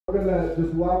We're going to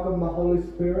just welcome the Holy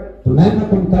Spirit. Tunaenda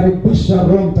kumkaribisha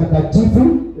Roho Mtakatifu.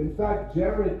 In fact,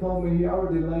 Jared told me he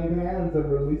already laid hands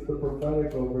and released the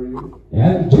prophetic over you.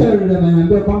 Jared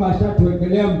ameniambia kwamba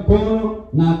ashatuwekelea mkono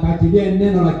na akatilia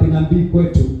neno la kinabii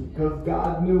kwetu. Because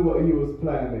God knew what he was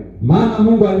planning. Maana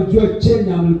Mungu alijua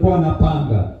chenye mlikuwa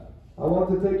anapanga. I want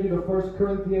to take you to 1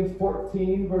 Corinthians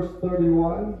 14 verse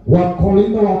 31.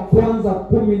 Wakorintho wa kwanza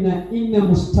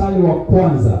 14 mstari wa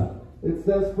kwanza. It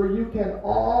says, for you can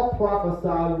all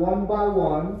prophesy one by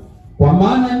one. Kwa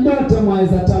maana nyote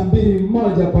mwaweza tabiri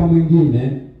mmoja kwa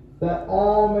mwingine, that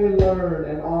all may learn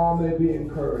and all may be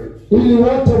encouraged. Ili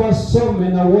wote wasome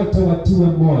na wote watiwe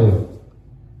moyo.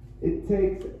 It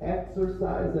takes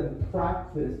exercise and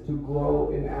practice to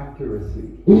grow in accuracy.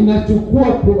 Inachukua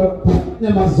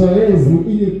kufanya mazoezi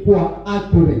ili kuwa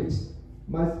accurate.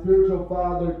 My spiritual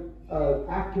father,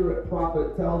 accurate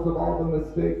prophet, tells of all the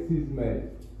mistakes he's made.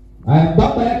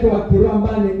 Baba yake wa kiroho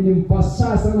ambaye ni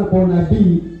mfasaha sana kwa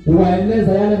nabii,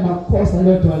 huwaeleza yale makosa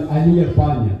yote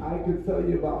aliyofanya. I could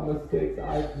tell you about mistakes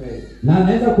I've made. Na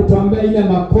anaweza kutuambia ile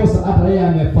makosa hata yeye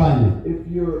amefanya.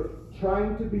 If you're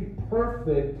trying to be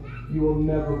perfect, you will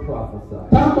never prophesy.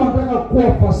 Kama unataka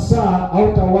kuwa fasaha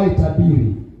hautawahi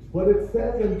tabiri. But it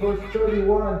says in verse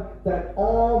 31 that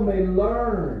all may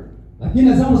learn. Lakini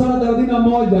nasema sana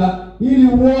 31 ili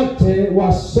wote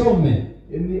wasome.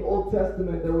 In the Old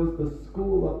Testament there was the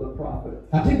school of the prophets.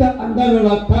 Katika Agano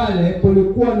la Kale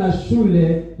kulikuwa na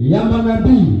shule ya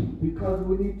manabii. Because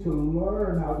we need to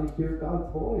learn how to hear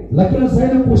God's voice. Lakini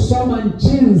sasa kusoma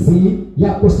jinsi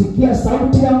ya kusikia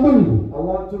sauti ya Mungu. I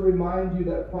want to remind you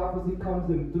that prophecy comes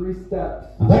in 3 steps.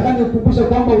 Nataka nikukumbushe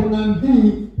kwamba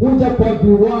unabii huja kwa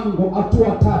viwango, hatua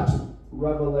 3.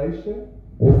 Revelation,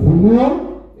 ufunuo,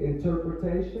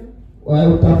 interpretation,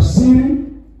 utafsiri,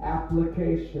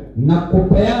 application. Na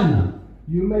kupeana.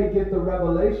 You may get the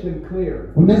revelation clear.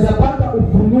 Unaweza pata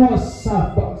ufunuo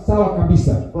sawa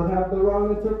kabisa. But have the wrong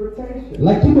interpretation.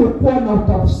 Lakini ukuwa na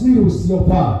utafsiri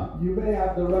usiofaa. You may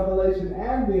have the revelation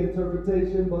and the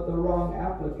interpretation but the wrong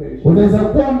application. Unaweza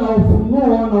kuwa na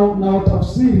ufunuo na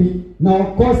utafsiri na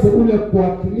ukose ule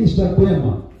kuwakilisha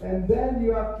vyema. And then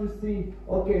you have to see,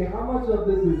 okay, how much of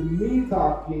this is me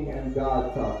talking and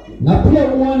God talking? Na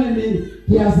pia uone ni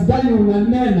kiasi gani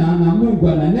unanena na Mungu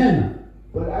ananena.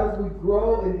 But as we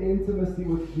grow in intimacy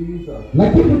with Jesus,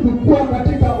 lakini tukua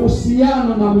katika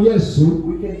uhusiano na Yesu,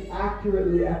 we can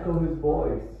accurately echo his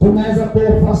voice. Tunaweza kwa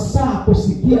ufasaha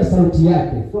kusikia sauti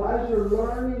yake. So as you're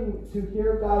learning to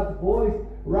hear God's voice,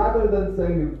 rather than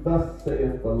saying, thus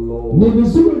saith the Lord, ni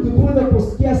vizuri tufunze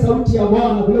kusikia sauti ya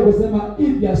Bwana kuliko kusema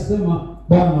hivi asema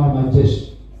Bwana wa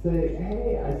majeshi. Say,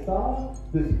 hey, I saw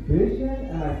this vision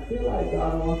and I feel like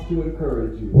God wants to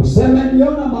encourage you. Useme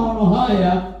niona maono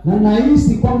haya na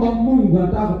nahisi kwamba Mungu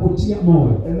anataka kukutia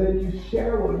moyo. And then you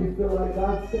share what you feel like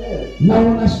God said. Na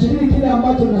unashiriki kile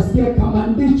ambacho unasikia kama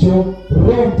ndicho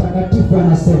Roho Mtakatifu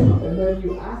anasema. And then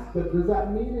you ask them, does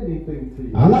that mean anything to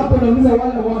you? Alafu unauliza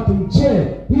wale watu, je,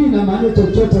 hii inamaanisha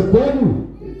chochote kwenu?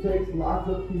 It takes lots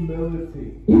of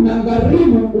humility.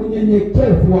 Inagharimu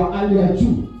unyenyekevu wa hali ya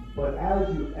juu. But as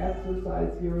you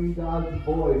exercise hearing God's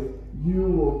voice, you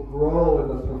will grow in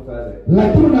the prophetic.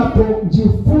 Lakini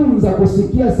unapojifunza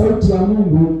kusikia sauti ya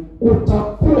Mungu,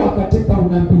 utakuwa katika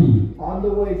unabii. On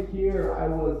the way here, I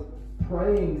was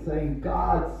praying, saying,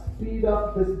 God, speed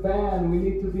up this van. We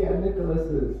need to be at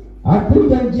Nicholas's.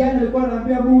 Akuja njiani alikuwa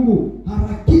anaambia Mungu,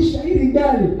 harakisha hili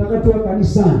gari tutakatua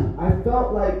kanisani. I felt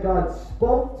like God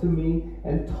spoke to me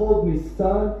and told me,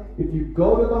 son, if you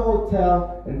go to the hotel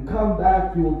and come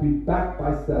back, you will be back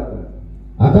by 7.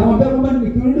 Akamwambia kwamba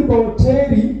nikirudi kwa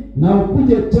hoteli na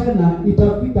ukuje tena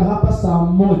itafika hapa saa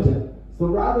 1. So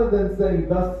rather than saying,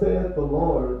 thus saith the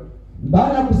Lord,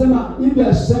 baada ya kusema hivi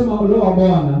asema Roho wa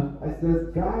Bwana, I says,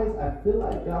 guys, I feel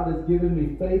like God has given me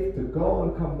faith to go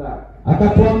and come back.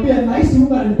 Akatuambia nahisi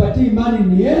Mungu ananipatia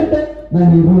imani niende na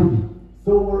nirudi.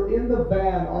 So we're in the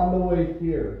van on the way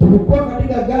here. Tulikuwa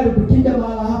katika gari tukija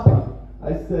mahala hapa.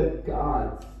 I said, God,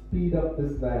 speed up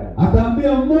this van.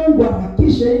 Akaambia Mungu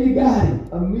harakisha hili gari.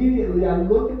 Immediately I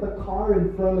look at the car in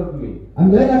front of me.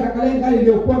 Angalia kakalia gari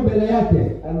iliyokuwa mbele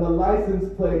yake. And the license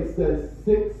plate says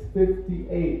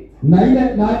 6:58. Na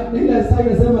ile saa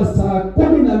inasema saa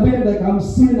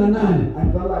 12:58.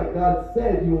 I felt like God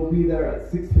said you will be there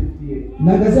at 6:58.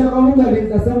 Na akasema Mungu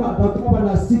alisema atakuwa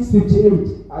na 6:58.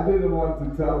 I didn't want to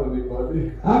tell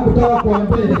anybody. Hakutaka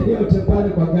kuambia hiyo tepale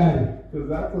kwa gari. Because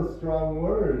that's a strong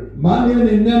word. Maana hiyo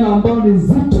ni neno ambalo ni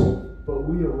nzito. But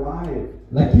we arrived.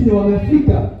 Lakini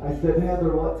wamefika. I said,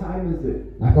 Heather, what time is it?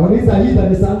 Akauliza Heather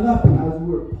ni saa ngapi? As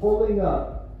we were pulling up,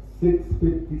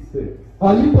 6:56.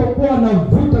 Alipokuwa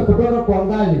anavuta kutoka kwa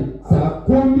ngali saa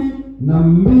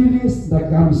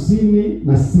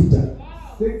 12:56.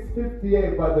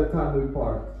 6:58 by the time we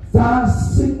park. Saa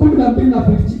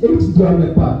 12:58 ndio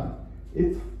amepaka.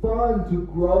 It's fun to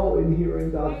grow in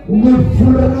hearing God's Ni voice.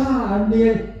 furaha,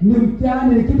 ni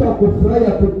mtihani, ni kitu cha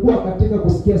kufurahia kukua katika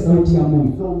kusikia sauti ya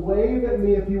Mungu. So wave at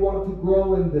me if you want to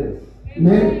grow in this.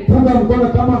 Punga mkono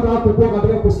kama unataka kukua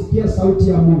katika kusikia sauti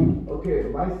ya Mungu. Okay,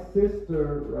 my sister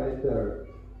right there.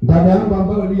 Dada yangu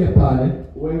ambayo aliye pale,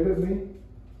 Wave at me.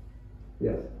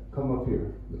 Yes, come up here.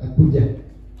 kuja.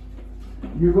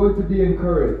 You're going to be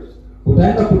encouraged.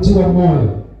 Utaenda kutiwa moyo.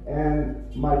 And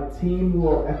my team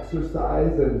will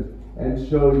exercise and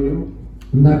show you.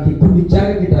 Na kikundi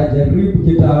chake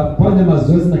kitafanya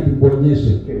mazoezi na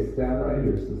kikuonyeshe. Okay, stand right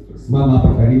here, sister. Simama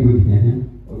hapa karibu hivi.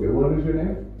 Okay, what is your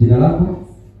name? Jina lako?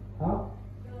 How?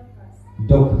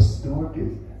 Dorcas.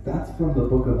 Dorcas. That's from the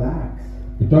book of Acts.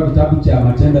 Kutoka kitabu cha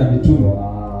Matendo ya Mitume.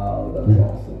 Wow, that's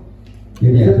awesome.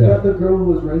 Yeye Is hapa. that the girl who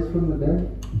was raised from the dead?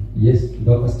 Yes,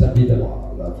 Dorcas Tabitha.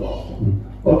 Wow, that's awesome.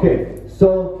 Okay,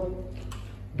 so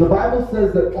the Bible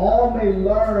says that all may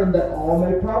learn, that all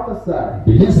may prophesy.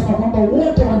 Biblia inasema kwamba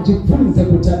wote wajifunze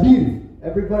kutabiri.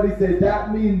 Everybody say,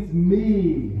 that means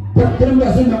me. Kwa kile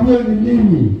mnasema wewe ni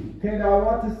nini? Okay, now I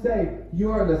want to say,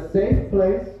 you are in a safe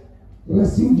place.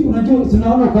 Unasingi unajua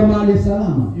tunaona kama ali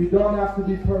salama. You don't have to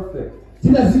be perfect. Si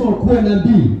lazima ukuwe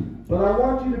nabii. But I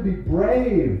want you to be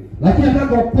brave. Lakini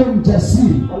nataka ukuwe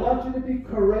mjasiri. I want you to be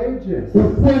courageous.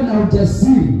 Ukuwe na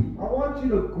ujasiri. I want you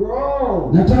to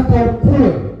grow. Nataka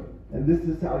ukuwe. And this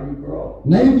is how you grow.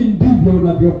 Na hivi ndivyo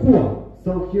unavyokuwa.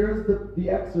 So here's the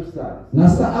exercise. Na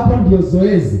sasa hapa ndio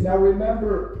zoezi. Now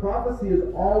remember, prophecy is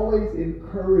always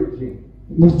encouraging.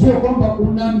 Mjue kwamba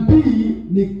unabii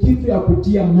ni kitu ya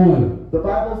kutia moyo. The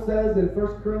Bible says in 1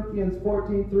 Corinthians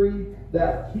 14:3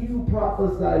 that he who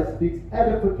prophesies speaks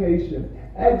edification,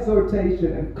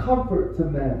 exhortation, and comfort to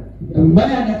men.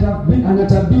 Ambaye anatabiri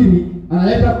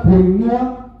analeta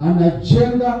kuinua,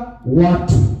 anajenga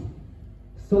watu.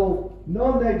 So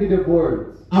no negative words.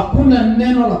 Hakuna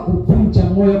neno la kuvunja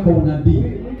moyo kwa unabii.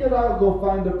 We could all go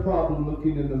find a problem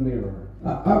looking in the mirror.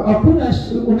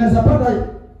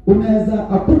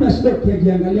 Hakuna shida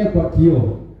ukijiangalia kwa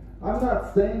kioo. I'm not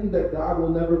saying that God will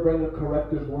never bring a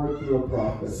corrective word through a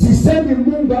prophet. Sisemi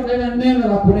Mungu ana neno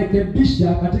la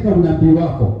kurekebisha katika unabii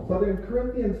wako. But in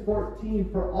Corinthians 14,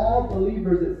 for all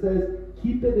believers, it says,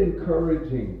 keep it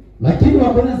encouraging. Lakini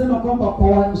wanasema kwamba kwa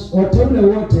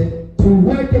wateule wote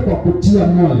tuweke kwa kutia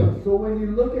moyo. So when you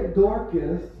look at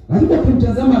Dorcas, Lakini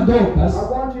ukimtazama Dorcas,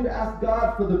 I want you to ask God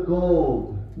for the gold.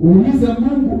 uulize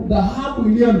Mungu dhahabu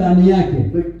iliyo ndani yake.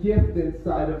 The gift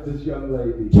inside of this young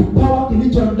lady. Kipawa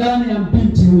kilicho ndani ya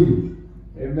binti huyu.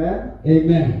 Amen?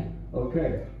 Amen. Okay.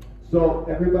 So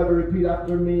everybody repeat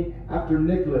after me, after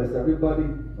Nicholas, everybody,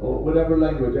 or whatever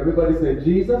language, everybody say,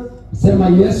 Jesus, Sema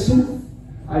Yesu,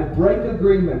 I break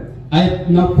agreement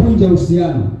navunja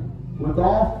uhusiano with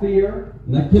all fear,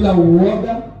 na kila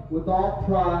uoga, with all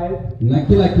pride, na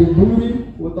kila kiburi,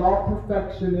 with all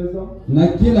perfectionism. na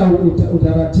kila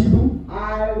utaratibu.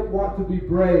 I want to be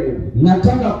brave.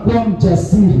 Nataka kuwa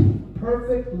mjasiri.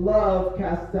 Perfect love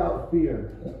casts out fear.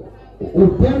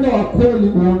 Upendo wa kweli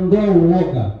uondoa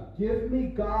uoga. Give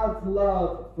me God's love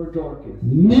for Dorcas.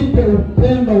 Nipe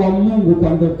upendo wa Mungu kwa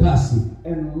Dorcas.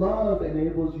 And love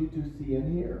enables you to see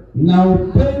and hear. Na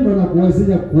upendo na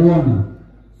kuwezesha kuona.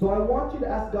 So I want you to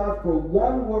ask God for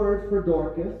one word for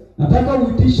Dorcas. Nataka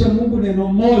uitishe Mungu neno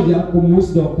moja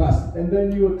kumhusu Dorcas. And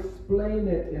then you explain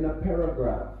it in a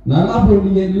paragraph. Na alafu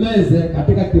nieleze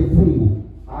katika kifungu.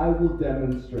 I will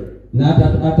demonstrate. Na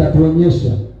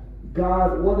atatuonyesha.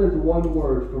 God, what is one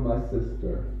word for my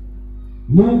sister?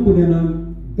 Mungu neno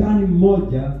gani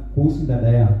moja kuhusu dada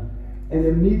yangu? And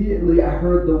immediately I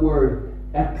heard the word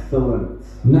excellence.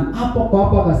 Na hapo kwa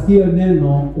hapo akasikia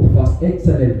neno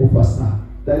excellent, ufasaha.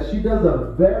 That she does a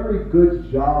very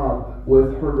good job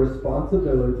with her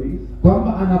responsibilities.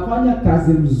 Kwamba anafanya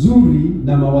kazi mzuri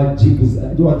na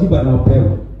wajibu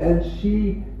anaopewa. And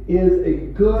she is a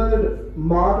good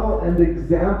model and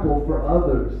example for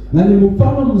others. Na ni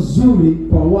mfano mzuri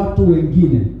kwa watu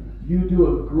wengine. You do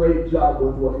a great job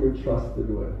with what you're trusted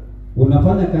with.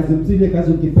 Unafanya kazi mzuri,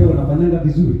 kazi ukipewa unafanyanga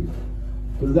vizuri.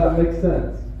 Does that make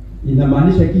sense?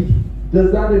 Inamaanisha kitu.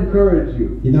 Does that encourage you?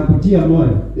 Inakutia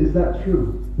moyo. Is that true?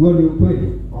 Huo ni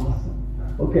ukweli. Awesome.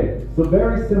 Okay, so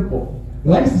very simple.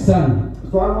 Rahisi sana.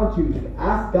 So I want you to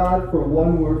ask God for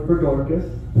one word for Dorcas.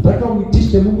 Nataka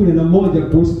umwitishe Mungu neno moja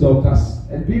kuhusu Dorcas.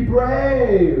 And be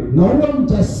brave. Na uwe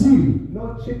mjasiri.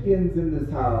 No chickens in this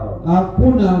house.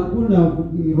 Hakuna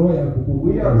roho ya We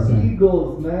kukuruka. are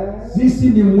eagles, man. Sisi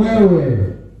ni mwewe.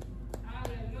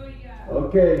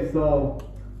 Okay, so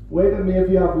wave at me if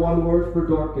you have one word for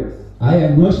Dorcas.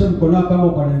 Haya, nyosha mkono wako kama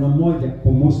kwa neno moja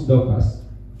kumhusu Dorcas.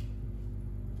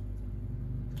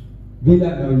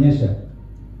 Bila anaonyesha.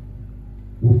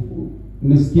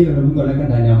 Nisikie na Mungu anaweka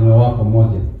ndani ya moyo wako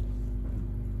moja.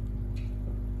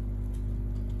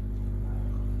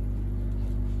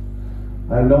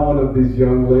 I know one of these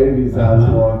young ladies has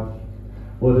one.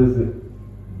 What is it?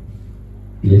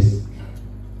 Yes.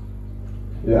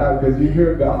 Yeah, because you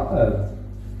hear God.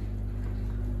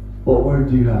 What word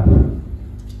do you have?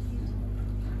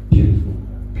 Beautiful.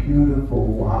 Beautiful.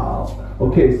 Wow.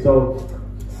 Okay, so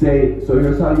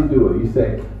here's how you do it. You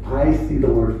say, I see the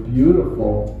word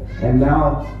beautiful, and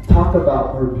now talk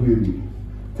about her beauty.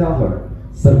 Tell her.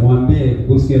 Sasa mwambie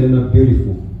kuhusu neno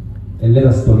beautiful.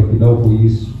 Eleza story kidogo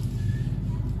kuhusu.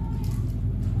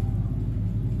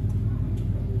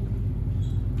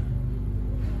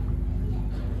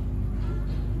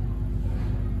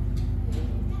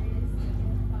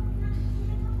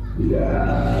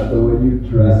 Yeah, the way you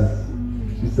dress.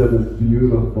 She said it's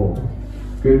beautiful.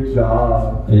 Good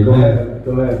job. Amen.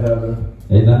 Go ahead, Heather.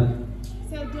 Amen.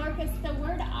 So Dorcas, the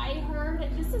word I heard,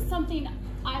 this is something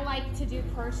I like to do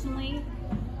personally.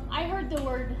 I heard the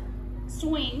word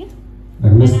swing.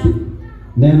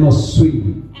 Neno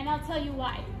swing. And I'll tell you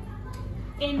why.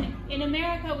 In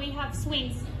America we have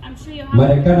swings. I'm sure you have.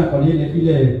 Marekani kwa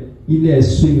ile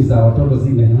swing za watoto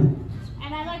zile,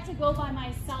 And I like to go by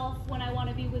myself when I want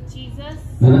to be with Jesus.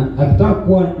 Na akitaka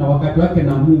kuwa na wakati wake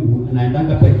na Mungu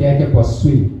anaendanga peke yake kwa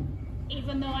swing.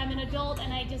 Even though I'm an adult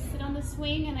and I just sit on the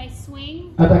swing and I swing.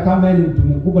 Hata kama ni mtu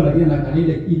mkubwa lakini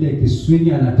anakanile ile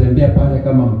kiswing anatembea pale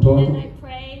kama mtoto. And I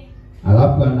pray.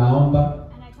 Alafu anaomba.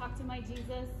 And I talk to my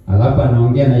Jesus. Alafu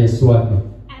anaongea na Yesu wake.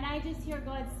 And I just hear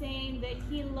God saying that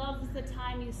He loves the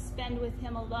time you spend with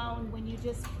Him alone when you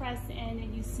just press in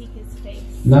and you seek His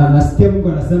face. Na nasikia Mungu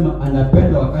anasema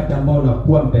anapenda wakati ambao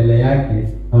unakuwa mbele yake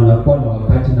na unakuwa na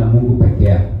wakati na Mungu peke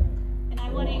yake. And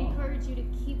I want to encourage you to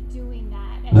keep doing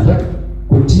that. Nataka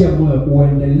kutia moyo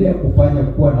uendelee kufanya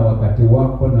kuwa na wakati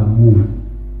wako na Mungu.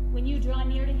 When you draw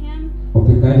near to Him,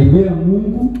 Ukikaribia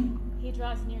Mungu, He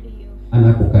draws near to you.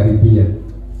 anakukaribia.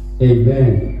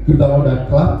 Amen. Give the Lord a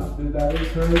clap. Did that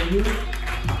encourage you?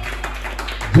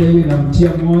 Je,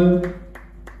 inamtia moyo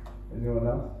Anyone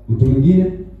else? mtu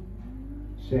mwingine?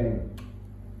 Shame.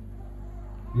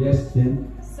 Yes, Jen.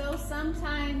 So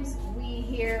sometimes we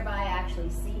hear by actually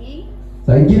seeing.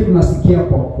 Saa ingine tunasikia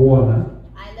kwa kuona.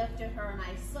 I looked at her and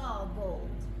I saw gold.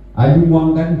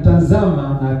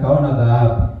 Alimtazama na akaona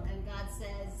dhahabu. And God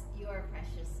says, you are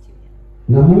precious to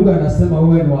Him. Na Mungu anasema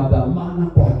wewe ni wa dhamana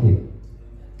kwake.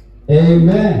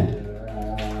 Amen.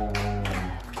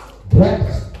 Great.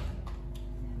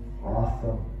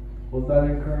 Awesome. Was that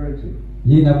encouraging?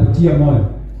 Hii inakutia moyo.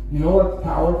 You know what's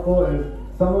powerful is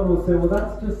someone will say, well,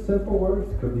 that's just simple words,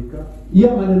 Kavika.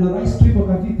 Hiyo maneno rahisi tu iko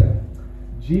katika.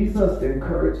 Jesus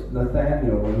encouraged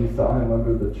Nathaniel when he saw him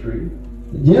under the tree.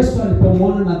 Yesu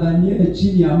alipomwona Nathanieli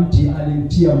chini ya mti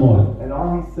alimtia moyo. And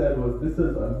all he said was, this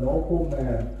is a noble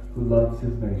man who loves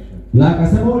his nation. Na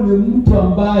akasema huyu ni mtu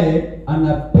ambaye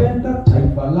anapenda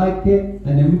taifa lake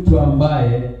na ni mtu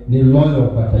ambaye ni loyal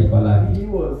kwa taifa lake. He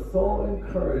was so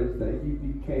encouraged that he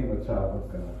became a child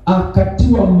of God.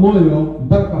 Akatiwa moyo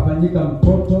mpaka kafanyika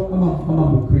mtoto kama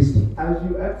Mkristo. As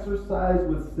you exercise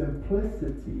with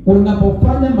simplicity,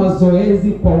 Unapofanya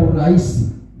mazoezi kwa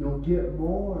urahisi, you'll get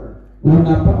more.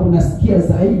 Unasikia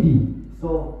zaidi.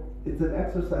 So it's an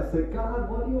exercise. Say, God,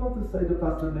 what do you want to say to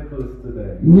Pastor Nicholas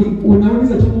today?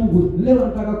 Unauliza tu Mungu, leo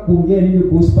nataka kuongea nini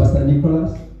kuhusu Pastor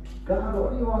Nicholas? God,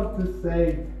 what do you want to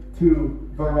say to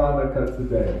Veronica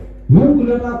today? Mungu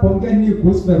leo nataka kuongea nini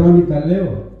kuhusu Veronica leo?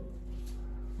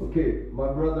 Okay, my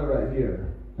brother right here.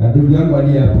 Ndugu yangu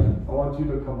aliye hapa. I want you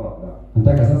to come up now.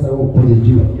 Nataka sasa wewe ukuje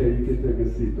juu. Okay, you can take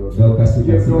a seat, Dorcas. Dorcas,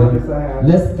 Give Dorcas a hand.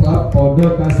 let's clap for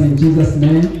Dorcas in Jesus'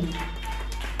 name.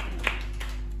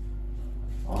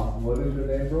 Awesome. What is your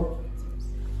name, bro?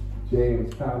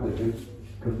 James. Found it. It's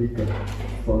Kavika.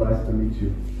 So nice to meet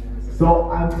you.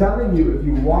 So I'm telling you, if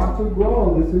you want to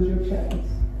grow, this is your chance.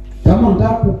 Kama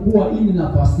unataka kukua, hii ni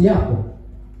nafasi yako.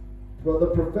 Well, the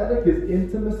prophetic is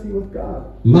intimacy with God.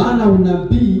 Maana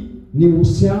unabii ni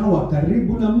uhusiano wa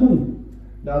karibu na Mungu.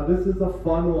 Now this is a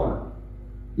fun one.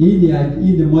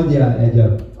 Hii ni moja ya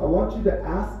ajabu. I want you to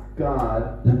ask God,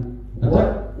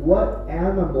 Nataka what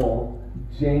animal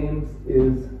James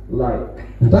is like.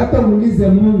 Nataka muulize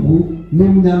Mungu ni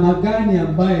mnyama gani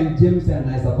ambaye James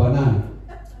anaweza fanana.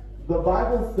 The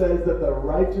Bible says that the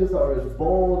righteous are as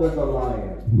bold as a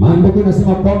lion. Maandiko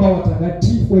yanasema kwamba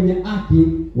watakatifu wenye haki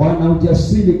wana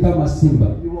ujasiri kama simba.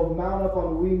 You will mount up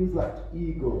on wings like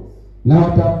eagles. Na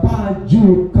watapaa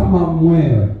juu kama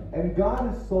mwewe. And God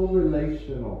is so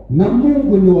relational. Na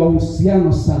Mungu ni wa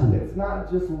uhusiano sana. It's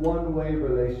not just one way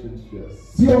relationship.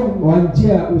 Sio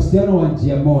uhusiano wa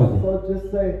njia moja. So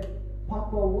just say,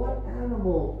 Papa, what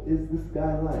animal is this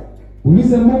guy like?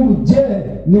 Ulize Mungu, je,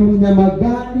 ni mnyama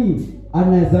gani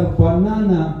anaweza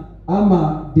fanana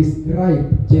ama describe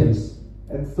James?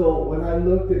 And so when I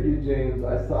looked at you, James,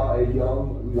 I saw a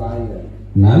young lion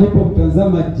Na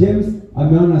alipomtazama James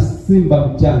ameona simba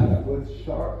mchanga with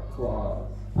sharp claws.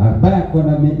 ambaye ako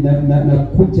na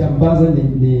kucha ambazo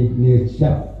ni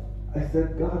sharp. I said,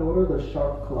 God, what are the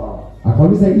sharp claws?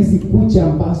 Akauliza hizi kucha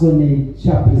ambazo ni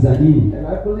sharp za nini? And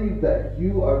I believe that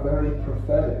you are very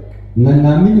prophetic. Na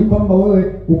naamini kwamba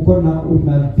wewe uko na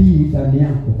unabii ndani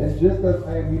yako. And just as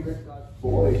I am hearing God's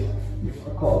voice, you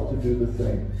are called to do the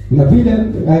same. Na vile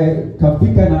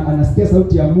kafika na anasikia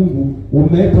sauti ya Mungu,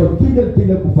 umeitwa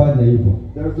vile kufanya hivyo.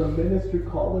 There's a ministry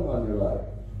calling on your life.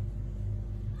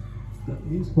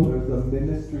 There's a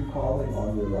ministry calling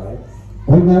on your life.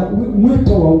 Kuna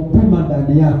mwito wa huduma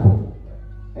ndani yako.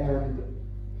 And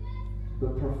the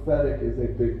prophetic is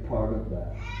a big part of that.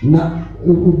 Na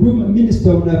huduma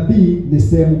ministry unabii ni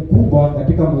sehemu kubwa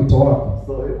katika mwito wako.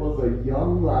 So it was a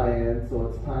young lion, so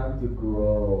it's time to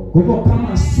grow. Kwa hivyo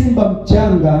kama simba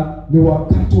mchanga ni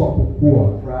wakati wa kukua.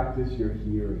 Practice your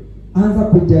hearing. Anza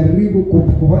kujaribu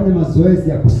kufanya mazoezi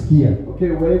ya kusikia. Okay,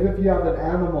 wave if you have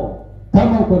an animal.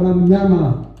 Kama uko na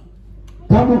mnyama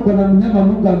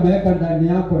Mungu ameweka ndani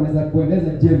yako, anaweza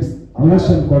kueleza James,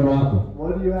 nyosha mkono wako.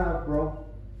 What do you have, bro?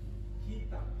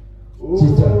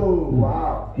 Cheetah. Ooh,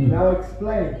 wow. Now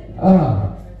explain.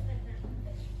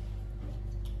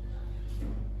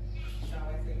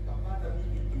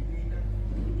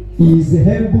 He is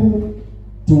able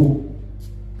to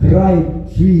climb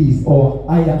trees or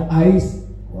higher heights,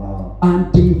 Wow.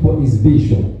 hunting for his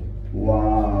vision.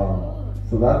 Wow.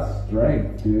 So that's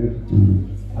strength, dude.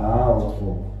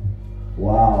 Powerful.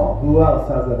 Wow. Who else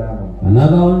has an animal?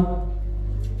 Another one,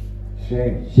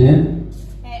 Shane. Shen.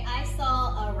 Hey, I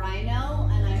saw a rhino,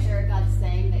 and I heard God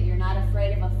saying that you're not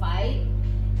afraid of a fight,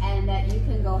 and that you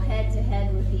can go head to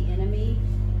head with the enemy.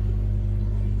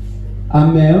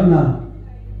 Ameona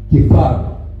kifaru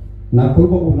na kwa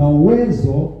hivyo una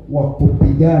uwezo wa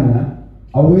kupigana,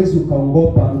 hauwezi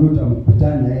ukaongopa ndio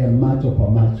utamkutana yeye macho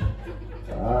kwa macho.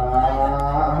 When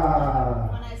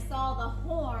I saw the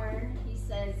horn, he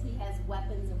says he has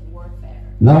weapons of warfare.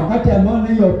 Na wakati ameona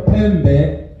hiyo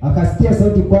pembe, akasikia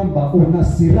sauti kwamba una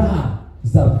silaha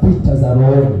za vita za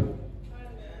rohoni.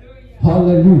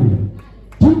 Hallelujah.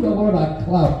 Give the Lord a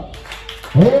clap.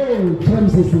 Oh,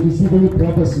 James is receiving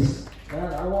prophecies.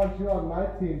 Man, I want you on my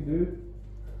team, dude.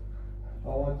 I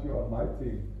want you on my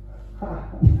team.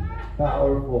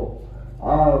 Powerful.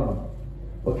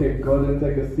 Okay, go ahead and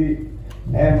take a seat.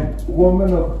 And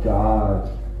woman of God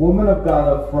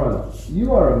up front,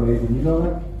 you are amazing. You know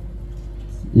that?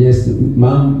 Yes,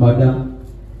 ma'am, madam.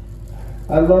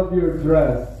 I love your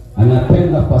dress.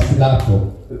 Anapenda fasi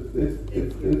lako.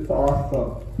 It's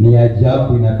awesome. Ni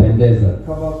ajabu, inapendeza.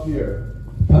 Come up here.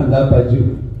 Panda hapa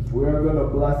juu. We are going to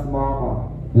bless Mama.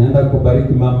 Naenda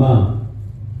kubariki mama.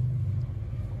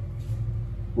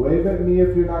 Wave at me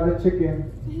if you're not a chicken.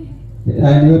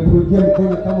 Na niwepungie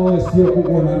mkono kama wewe sio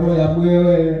kuko na roho ya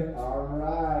mwewe.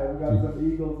 Alright, we got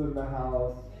some eagles in the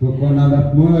house. Tuko na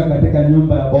mwewe katika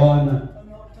nyumba ya Bwana.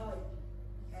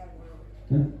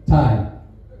 Tie.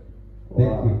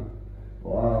 Thank you.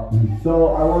 Wow. So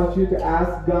I want you to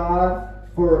ask God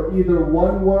for either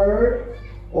one word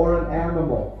or an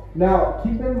animal. Now,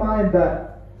 keep in mind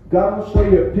that God will show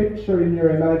you a picture in your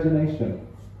imagination.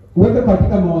 Weka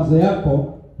katika mawazo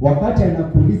yako wakati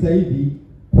anakuuliza hivi,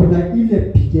 kuna ile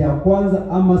picha ya kwanza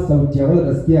ama sauti ya kwanza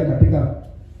utasikia katika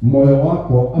moyo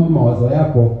wako ama mawazo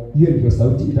yako, hiyo ndio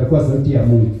sauti, itakuwa sauti ya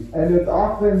Mungu. And it's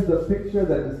often the picture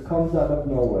that just comes out of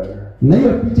nowhere. Na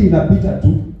hiyo picha inapita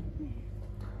tu.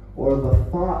 Or the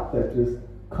thought that just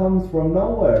comes from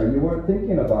nowhere. You weren't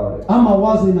thinking about it. Ama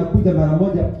wazo inakuja mara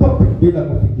moja pop bila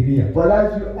kufikiria. But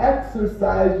as you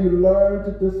exercise, you learn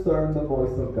to discern the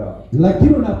voice of God.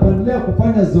 Lakini unapoendelea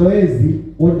kufanya zoezi,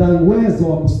 una uwezo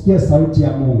wa kusikia sauti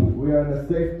ya Mungu. We are in a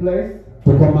safe place.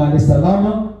 Tuko mahali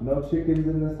salama. No chickens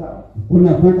in this house.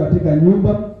 Unakuwa katika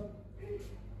nyumba.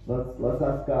 Let's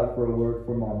ask God for a word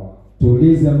for Mama.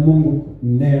 Tuulize Mungu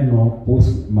neno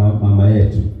kuhusu mama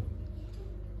yetu.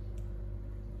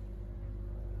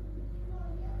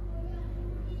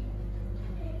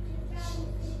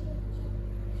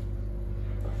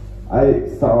 I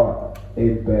saw a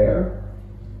bear,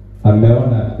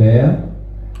 ameona bear,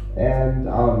 and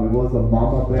it was a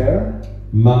mama bear.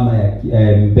 mama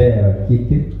ya mbea wa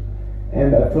kike,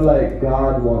 And I feel like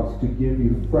God wants to give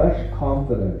you fresh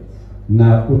confidence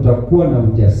na utakuwa na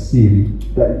ujasiri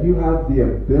that you have the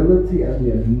ability and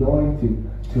the anointing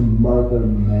to mother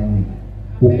many.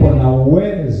 uko na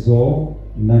uwezo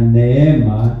na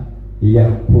neema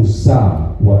ya kuzaa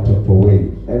watoto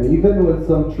wengi. And even when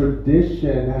some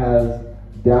tradition has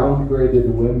downgraded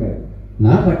women, Na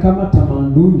hata kama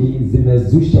tamaduni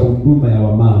zimezusha huduma ya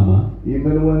wamama,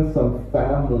 even when some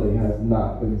family has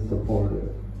not been supportive,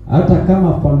 hata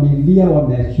kama familia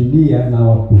wameachilia na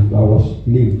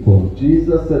hawashikilii mkono,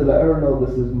 Jesus said, let her know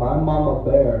this is my mama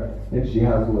bear and she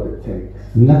has what it takes.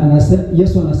 na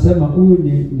Yesu anasema huyu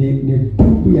ni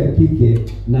ndugu ya kike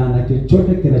na ana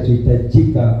chochote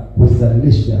kinachohitajika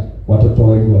kuzalisha watoto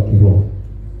wengi wa kiroho.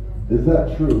 Is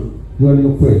that true? Hiyo ni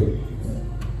ukweli.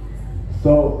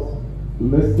 So,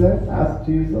 listen, ask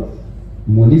Jesus.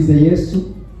 Muulize Yesu.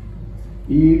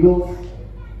 Eagles,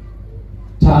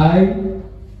 Tai,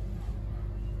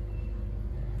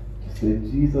 say,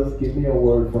 Jesus, give me a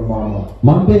word for mama.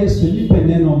 mwambie Yesu, nipe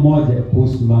neno moja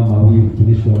kuhusu mama huyu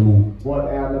mtumishi wa Mungu. What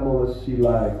animal is she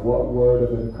like? What word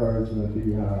of encouragement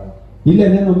do you have? Ile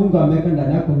neno Mungu ameweka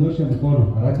ndani yako, nyosha mkono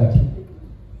haraka tu.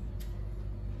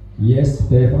 Yes,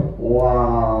 Pepper.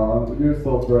 Wow, you're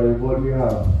so brave. What do you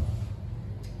have?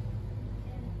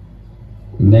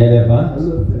 Relevant.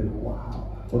 Listen, wow.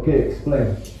 Okay, explain.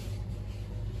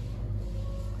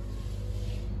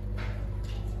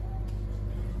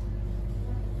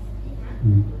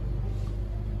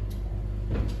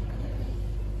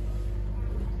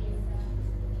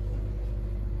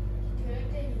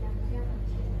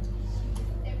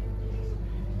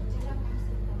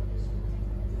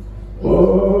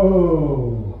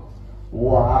 Oh,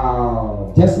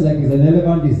 wow. Just like an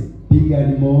elephant is big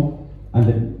animal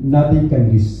and nothing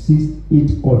can resist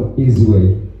it on its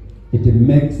way. It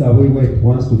makes a way where it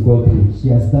wants to go through. She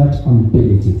has that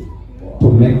ability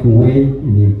to make way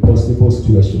in impossible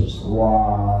situations.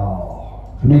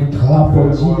 Wow. Can we clap for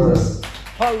Jesus?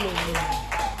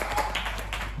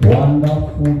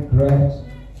 Wonderful, great.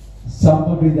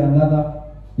 Somebody with another,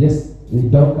 yes, the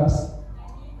Dorcas,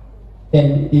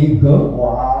 an eagle.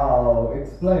 Wow.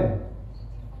 Explain.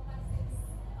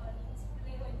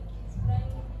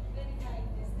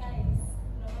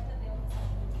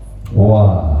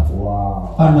 Wow.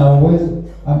 Wow. Ana uwezo,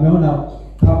 ameona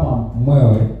kama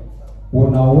mwewe,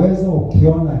 una uwezo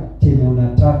ukiona kenye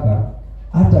unataka,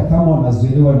 hata kama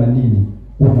unazuiliwa na nini,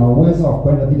 una uwezo wa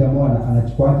kwenda vile mwana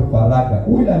anachukua kwa haraka.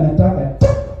 Ule anataka,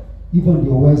 hivyo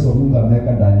ndio uwezo Mungu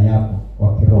ameweka ndani yako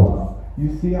wa kiroho. You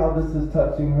see how this is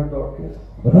touching her, Dorcas?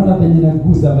 Unaona venye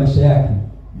inaguza maisha yake.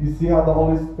 You see how the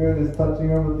Holy Spirit is touching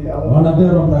her with the Unaona elephant? vile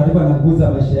Roho Mtakatifu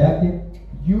anaguza maisha yake.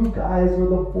 You guys were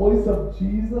the voice of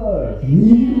Jesus.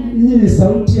 Nyinyi ni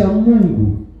sauti ya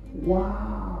Mungu.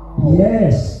 Wow.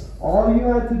 Yes. All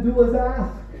you had to do was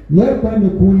ask. Wewe ni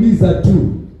kuuliza tu.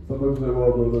 Somebody say,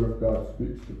 well, brother, if God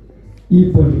speaks to me.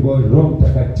 Ipo ndivyo Roho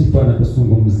Mtakatifu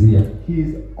anatuzungumzia.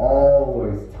 He's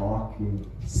always talking.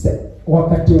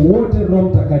 Wakati wote Roho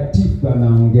Mtakatifu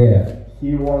anaongea.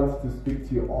 He wants to speak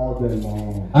to you all day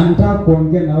long. Anataka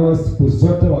kuongea na wewe siku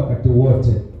zote, wakati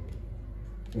wote.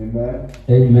 Amen.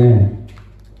 Amen.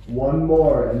 One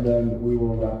more and then we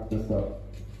will wrap this up.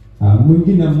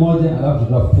 Mwingine mmoja alafu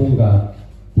tutafunga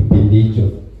kipindi hicho.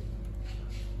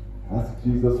 Ask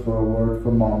Jesus for a word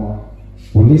for mama.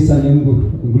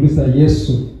 Uliza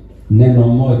Yesu neno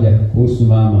moja kuhusu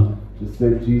mama. Just say,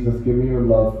 Jesus, give me your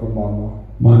love for mama.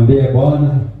 Mwambie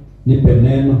Bwana, nipe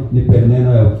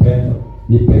neno ya upendo,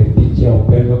 nipe picha ya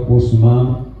upendo kuhusu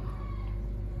mama.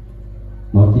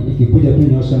 Na ikikuja tu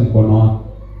nyosha mkono wako.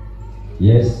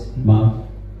 Yes, mama.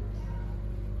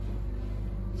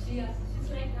 She's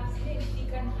like asking, she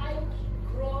can hike,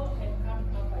 grow, and come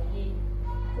up again.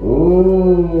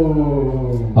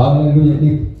 Oh.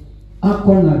 Hallelujah.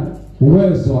 Ako na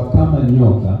uwezo wa kama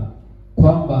nyoka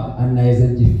kwamba anaweza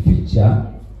jificha,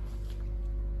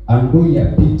 andui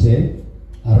apite,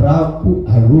 halafu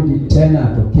arudi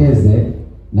tena atokeze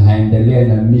na aendelee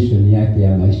na mission yake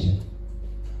ya maisha.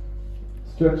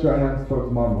 Stretch your hands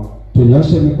towards mama.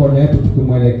 Tunyoshe mikono yetu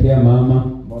tukimwelekea mama.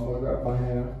 Mama, grab my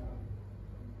hand.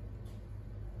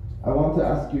 I want to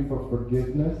ask you for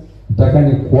forgiveness Nataka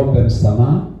nikuombe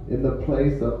msamaha in the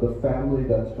place of the family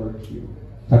that's hurt you.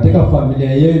 katika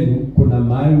familia yenu kuna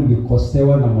mahali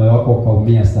ulikosewa na moyo wako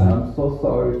ukaumia sana. I'm so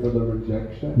sorry for the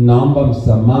rejection. Naomba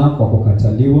msamaha kwa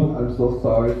kukataliwa. I'm so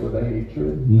sorry for the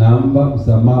hatred. Naomba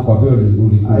msamaha kwa vile I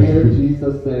hear ulikuwa.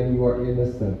 Jesus saying you are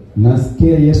innocent.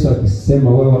 Nasikia Yesu akisema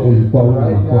wewe ulikuwa una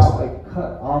Right now, makosa. I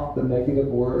cut off the negative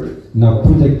words. Na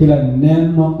kuja kila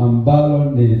neno ambalo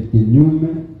ni kinyume,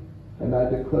 And I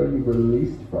declare you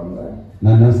released from that.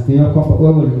 na nasikia kwamba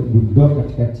wewe uliondoka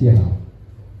katikati yao.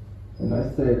 And I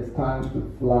say it's time to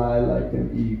fly like an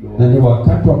Na ni eagle.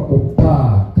 wakati wa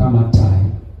kupaa kama tai.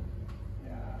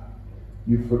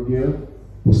 You forgive.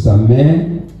 Usamehe.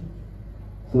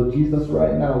 So Jesus,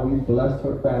 right now, we bless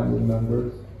her family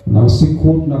members. Na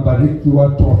usiku tunabariki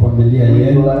watu wa familia We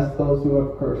yenu. bless those who have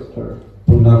cursed her.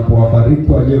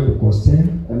 Tunakuwabariki waliokukosea.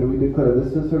 And we declare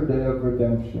this is her day of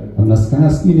redemption. Na nasikia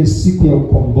hii ni siku ya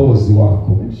ukombozi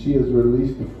wako. And she is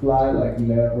released to fly like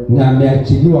never Na before.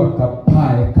 ameachiliwa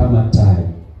kapae kama tai.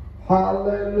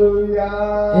 Hallelujah.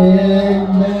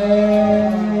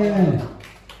 Amen.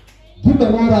 Give the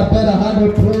Lord a better hand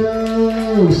of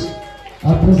praise.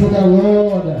 I praise the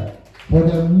Lord for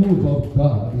the move of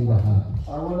God in the house.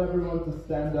 I want everyone to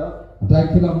stand up.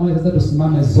 Nataka kila mmoja sasa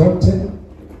tusimame zote.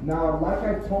 Now, like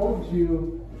I told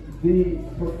you, the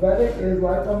prophetic is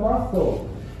like a muscle.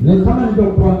 Ni kama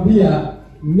nilivyokuambia,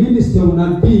 ministry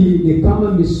unabii ni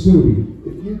kama misuli.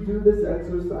 If you do this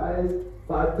exercise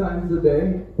 5 times a day,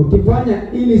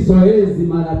 Ukifanya ili zoezi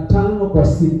mara 5 kwa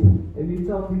siku, and you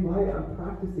tell people, hey, I'm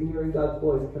practicing hearing God's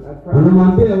voice, can I practice?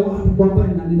 unamwambia watu kwamba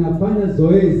ninafanya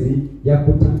zoezi ya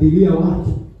kutambilia watu.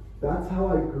 That's how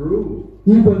I grew.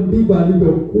 Hivyo ndivyo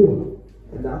alivyokuwa.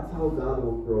 And that's how God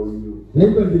will grow you. Na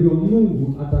hivyo ndivyo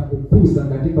Mungu atakukuza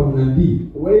katika unabii.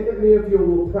 Wave at me if you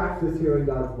will practice hearing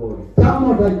God's voice.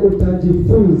 Kama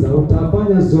utajifunza,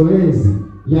 utafanya zoezi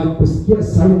ya kusikia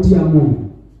sauti ya Mungu.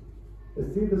 I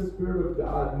see the Spirit of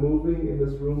God moving in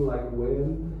this room like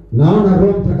wind. Naona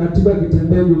Roho Mtakatifu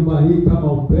akitembea nyumba hii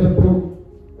kama upepo.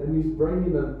 And He's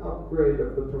bringing an upgrade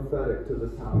of the prophetic to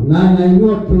this house. Na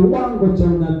anainua kiwango cha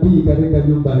unabii katika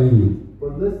nyumba hii.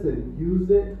 But listen,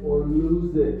 use it or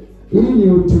lose it. Ili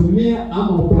utumie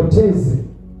ama upoteze.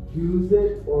 Use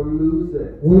it or lose it.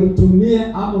 Uitumie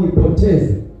ama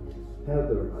uipoteze.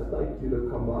 Heather, I'd like you to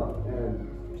come up and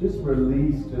just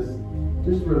release the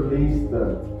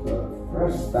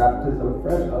fresh baptism,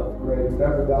 fresh upgrade,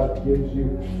 whatever God gives you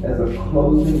as a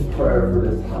closing prayer for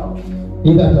this house.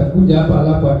 Ila atakuja hapa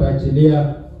alafu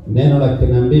ataachilia neno la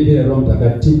kinabii vile Roho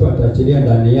Mtakatifu ataachilia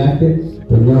ndani yake.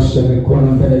 Tunyoshe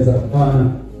mikono mbele za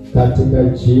Bwana katika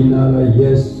jina la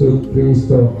Yesu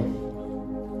Kristo.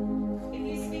 If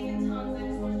you speak in tongues, I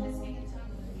just want you to speak in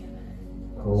tongues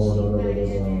with me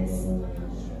a minute.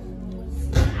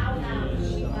 Out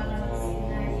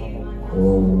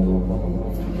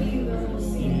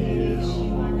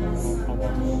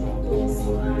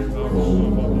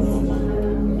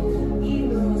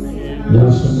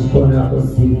Nyosha mikono yako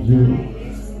juu.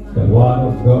 The word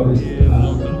of God is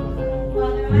coming.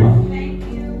 Father, I thank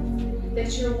you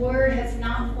that your word has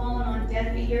not fallen on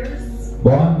deaf ears.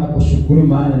 Bwana nakushukuru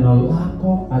maana neno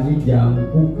lako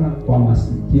alijaanguka kwa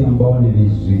masikio ambayo ni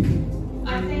viziwi.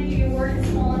 I thank you your word has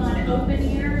fallen on open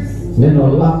ears.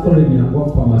 Neno lako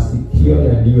limeanguka kwa masikio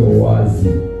yaliyo wazi.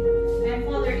 And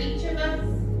Father, each of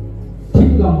us,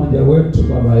 Kila mmoja wetu,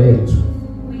 Baba yetu,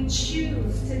 we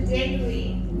choose to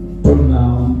daily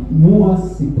tunaamua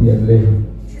siku ya leo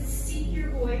to seek your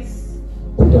voice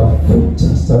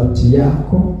kutafuta sauti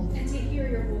yako and to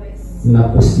hear your voice. na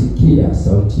kusikia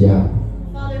sauti yako.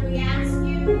 Father, we ask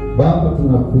you Baba,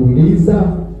 tunakuuliza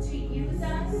to use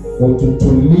us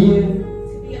ututumie to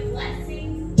be a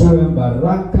blessing tuwe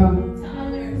baraka to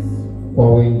others.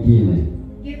 kwa wengine.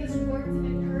 Give us words of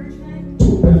encouragement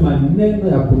Tupe maneno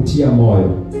ya kutia moyo,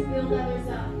 to build others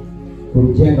up.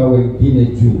 kujenga wengine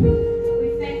juu.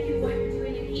 We thank you what you're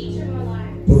doing in each of our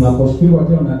lives. Tunakushukuru kwa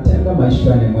kile unatenda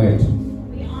maishani mwetu.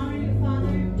 We honor you,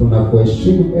 Father,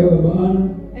 Tunakuheshimu ewe Bwana, and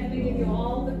we give you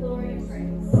all the glory and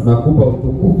praise. tunakupa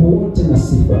utukufu wote na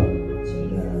sifa In Jesus'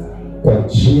 name. kwa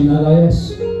jina la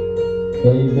Yesu.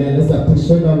 Amen. Let's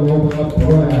appreciate the Lord of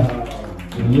prayer.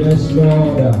 Yes,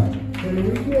 Lord. Can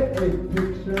we get a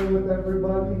picture with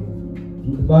everybody?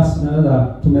 Basi naona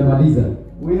tumemaliza.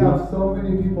 We have so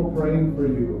many people praying for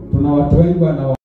you. Tuna watu wengi wana